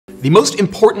The most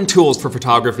important tools for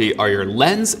photography are your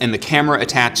lens and the camera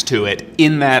attached to it,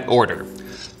 in that order.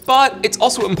 But it's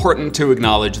also important to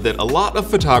acknowledge that a lot of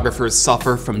photographers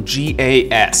suffer from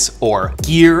GAS, or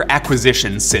Gear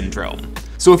Acquisition Syndrome.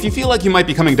 So if you feel like you might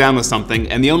be coming down with something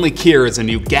and the only cure is a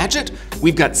new gadget,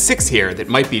 we've got 6 here that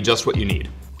might be just what you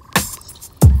need.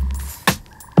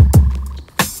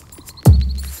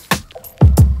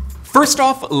 First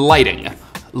off, lighting.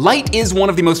 Light is one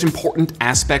of the most important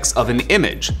aspects of an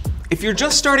image. If you're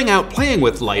just starting out playing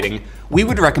with lighting, we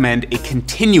would recommend a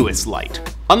continuous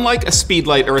light. Unlike a speed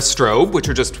light or a strobe, which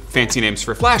are just fancy names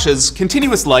for flashes,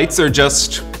 continuous lights are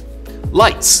just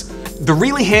lights. The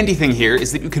really handy thing here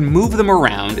is that you can move them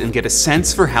around and get a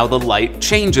sense for how the light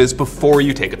changes before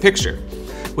you take a picture.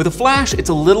 With a flash, it's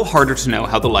a little harder to know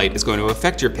how the light is going to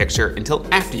affect your picture until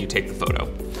after you take the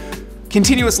photo.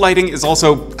 Continuous lighting is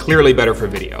also clearly better for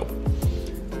video.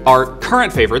 Our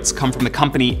current favorites come from the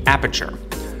company Aperture.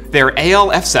 Their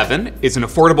AL-F7 is an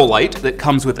affordable light that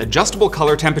comes with adjustable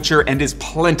color temperature and is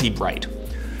plenty bright.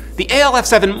 The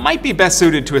AL-F7 might be best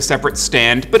suited to a separate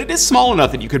stand, but it is small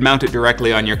enough that you could mount it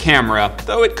directly on your camera,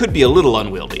 though it could be a little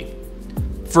unwieldy.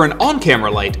 For an on-camera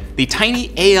light, the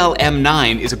tiny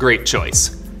AL-M9 is a great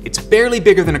choice. It's barely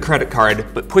bigger than a credit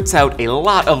card, but puts out a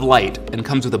lot of light and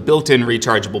comes with a built-in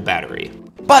rechargeable battery.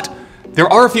 But there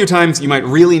are a few times you might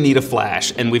really need a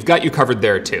flash, and we've got you covered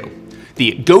there too.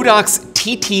 The Godox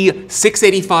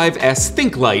TT685S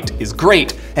Think Light is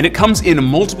great, and it comes in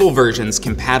multiple versions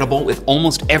compatible with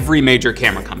almost every major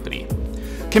camera company.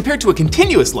 Compared to a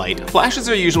continuous light, flashes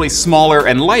are usually smaller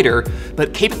and lighter,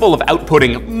 but capable of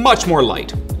outputting much more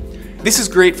light. This is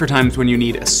great for times when you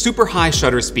need a super high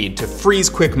shutter speed to freeze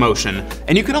quick motion,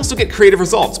 and you can also get creative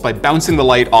results by bouncing the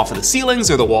light off of the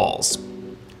ceilings or the walls.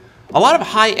 A lot of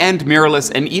high-end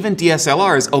mirrorless and even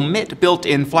DSLRs omit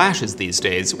built-in flashes these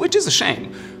days, which is a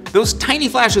shame. Those tiny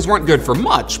flashes weren't good for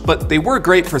much, but they were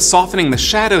great for softening the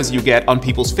shadows you get on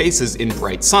people's faces in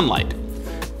bright sunlight.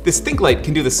 This Think Light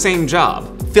can do the same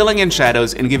job, filling in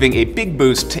shadows and giving a big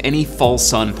boost to any full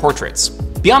sun portraits.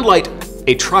 Beyond light,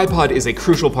 a tripod is a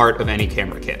crucial part of any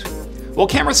camera kit. While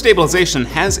camera stabilization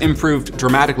has improved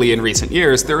dramatically in recent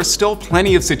years, there are still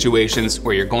plenty of situations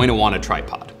where you're going to want a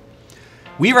tripod.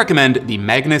 We recommend the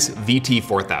Magnus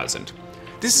VT4000.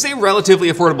 This is a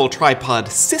relatively affordable tripod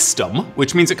system,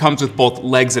 which means it comes with both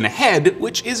legs and a head,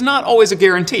 which is not always a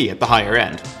guarantee at the higher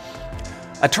end.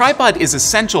 A tripod is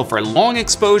essential for long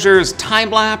exposures,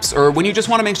 time-lapse, or when you just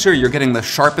want to make sure you're getting the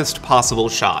sharpest possible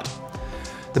shot.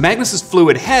 The Magnus's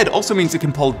fluid head also means it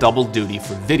can pull double duty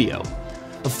for video.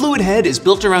 A fluid head is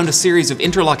built around a series of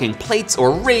interlocking plates or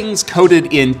rings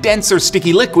coated in dense or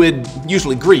sticky liquid,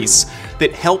 usually grease,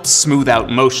 that helps smooth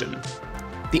out motion.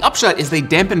 The upshot is they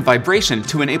dampen vibration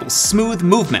to enable smooth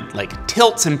movement like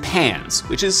tilts and pans,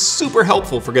 which is super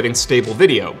helpful for getting stable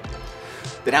video.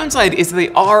 The downside is they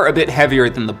are a bit heavier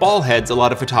than the ball heads a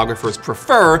lot of photographers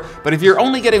prefer, but if you're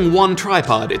only getting one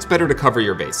tripod, it's better to cover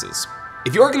your bases.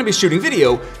 If you're going to be shooting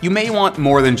video, you may want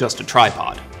more than just a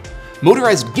tripod.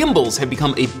 Motorized gimbals have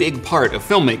become a big part of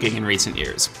filmmaking in recent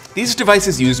years. These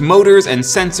devices use motors and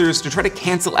sensors to try to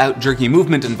cancel out jerky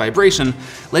movement and vibration,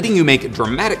 letting you make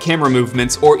dramatic camera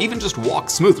movements or even just walk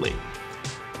smoothly.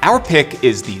 Our pick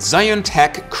is the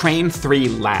Ziontech Crane 3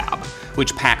 Lab,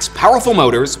 which packs powerful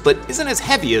motors but isn't as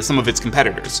heavy as some of its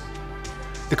competitors.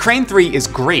 The Crane 3 is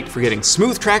great for getting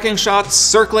smooth tracking shots,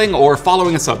 circling, or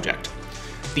following a subject.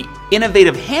 The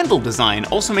innovative handle design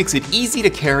also makes it easy to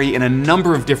carry in a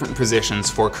number of different positions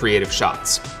for creative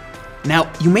shots.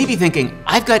 Now, you may be thinking,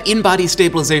 I've got in-body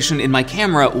stabilization in my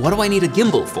camera, what do I need a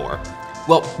gimbal for?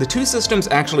 Well, the two systems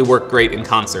actually work great in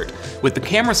concert, with the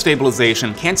camera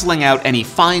stabilization canceling out any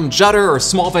fine judder or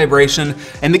small vibration,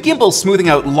 and the gimbal smoothing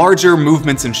out larger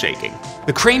movements and shaking.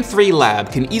 The Crane 3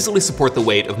 Lab can easily support the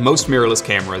weight of most mirrorless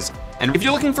cameras, and if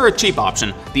you're looking for a cheap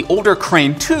option, the older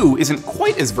Crane 2 isn't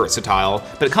quite as versatile,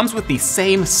 but it comes with the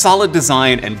same solid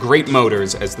design and great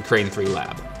motors as the Crane 3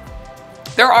 Lab.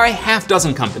 There are a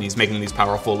half-dozen companies making these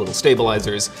powerful little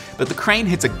stabilizers, but the Crane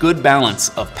hits a good balance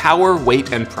of power,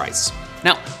 weight, and price.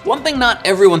 Now, one thing not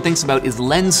everyone thinks about is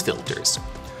lens filters.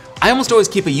 I almost always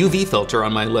keep a UV filter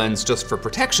on my lens just for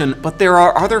protection, but there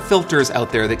are other filters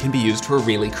out there that can be used for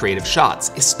really creative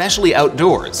shots, especially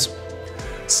outdoors.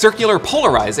 Circular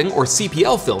polarizing, or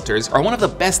CPL filters, are one of the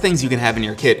best things you can have in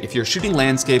your kit if you're shooting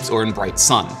landscapes or in bright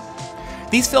sun.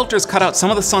 These filters cut out some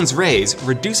of the sun's rays,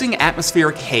 reducing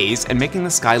atmospheric haze and making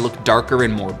the sky look darker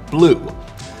and more blue.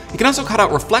 It can also cut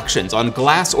out reflections on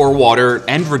glass or water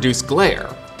and reduce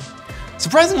glare.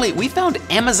 Surprisingly, we found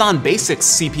Amazon Basics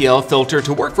CPL filter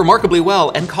to work remarkably well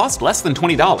and cost less than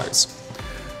 $20.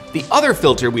 The other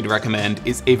filter we'd recommend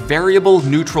is a variable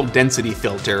neutral density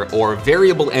filter, or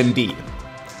variable ND.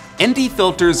 ND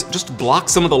filters just block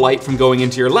some of the light from going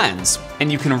into your lens,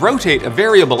 and you can rotate a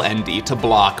variable ND to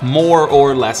block more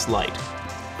or less light.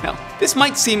 Now, this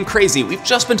might seem crazy. We've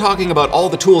just been talking about all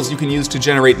the tools you can use to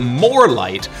generate more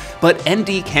light, but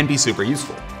ND can be super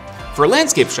useful. For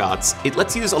landscape shots, it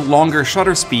lets you use a longer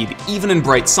shutter speed even in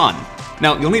bright sun.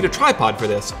 Now, you'll need a tripod for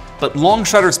this, but long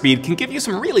shutter speed can give you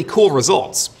some really cool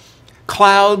results.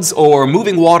 Clouds or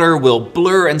moving water will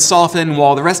blur and soften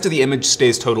while the rest of the image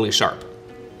stays totally sharp.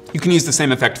 You can use the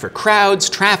same effect for crowds,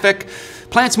 traffic,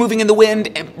 plants moving in the wind,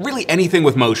 and really anything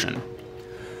with motion.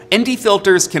 ND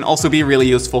filters can also be really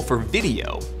useful for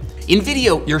video. In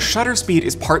video, your shutter speed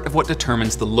is part of what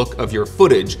determines the look of your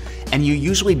footage, and you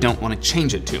usually don't want to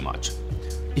change it too much.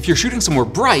 If you're shooting somewhere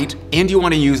bright and you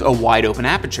want to use a wide open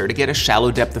aperture to get a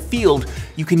shallow depth of field,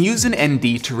 you can use an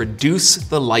ND to reduce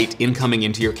the light incoming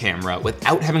into your camera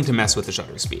without having to mess with the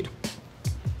shutter speed.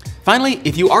 Finally,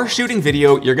 if you are shooting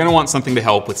video, you're going to want something to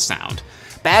help with sound.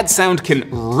 Bad sound can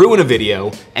ruin a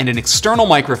video, and an external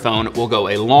microphone will go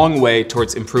a long way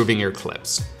towards improving your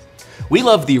clips. We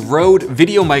love the Rode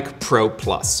VideoMic Pro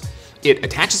Plus. It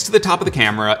attaches to the top of the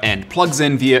camera and plugs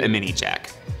in via a mini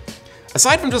jack.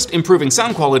 Aside from just improving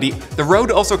sound quality, the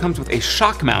Rode also comes with a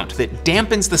shock mount that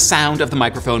dampens the sound of the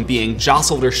microphone being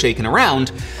jostled or shaken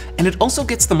around, and it also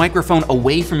gets the microphone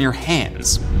away from your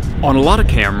hands. On a lot of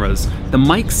cameras, the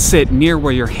mics sit near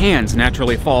where your hands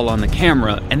naturally fall on the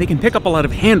camera, and they can pick up a lot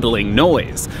of handling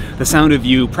noise. The sound of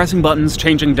you pressing buttons,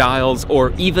 changing dials,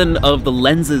 or even of the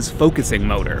lens's focusing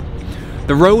motor.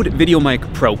 The Rode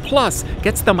VideoMic Pro Plus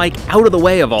gets the mic out of the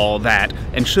way of all that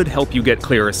and should help you get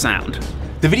clearer sound.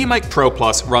 The VideoMic Pro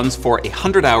Plus runs for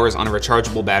 100 hours on a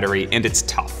rechargeable battery, and it's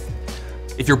tough.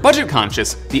 If you're budget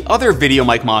conscious, the other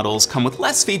VideoMic models come with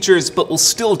less features but will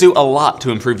still do a lot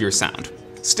to improve your sound.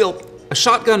 Still, a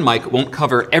shotgun mic won't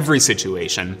cover every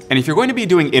situation, and if you're going to be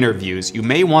doing interviews, you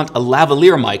may want a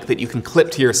lavalier mic that you can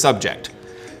clip to your subject.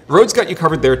 Rode's got you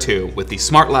covered there too, with the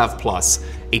SmartLav Plus,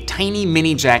 a tiny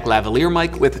mini jack lavalier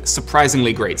mic with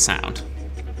surprisingly great sound.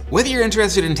 Whether you're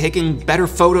interested in taking better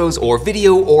photos or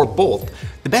video or both,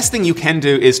 the best thing you can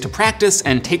do is to practice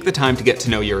and take the time to get to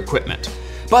know your equipment.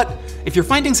 But if you're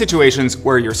finding situations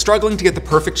where you're struggling to get the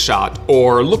perfect shot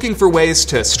or looking for ways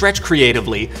to stretch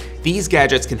creatively, these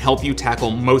gadgets can help you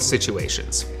tackle most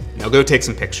situations. Now go take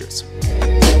some pictures.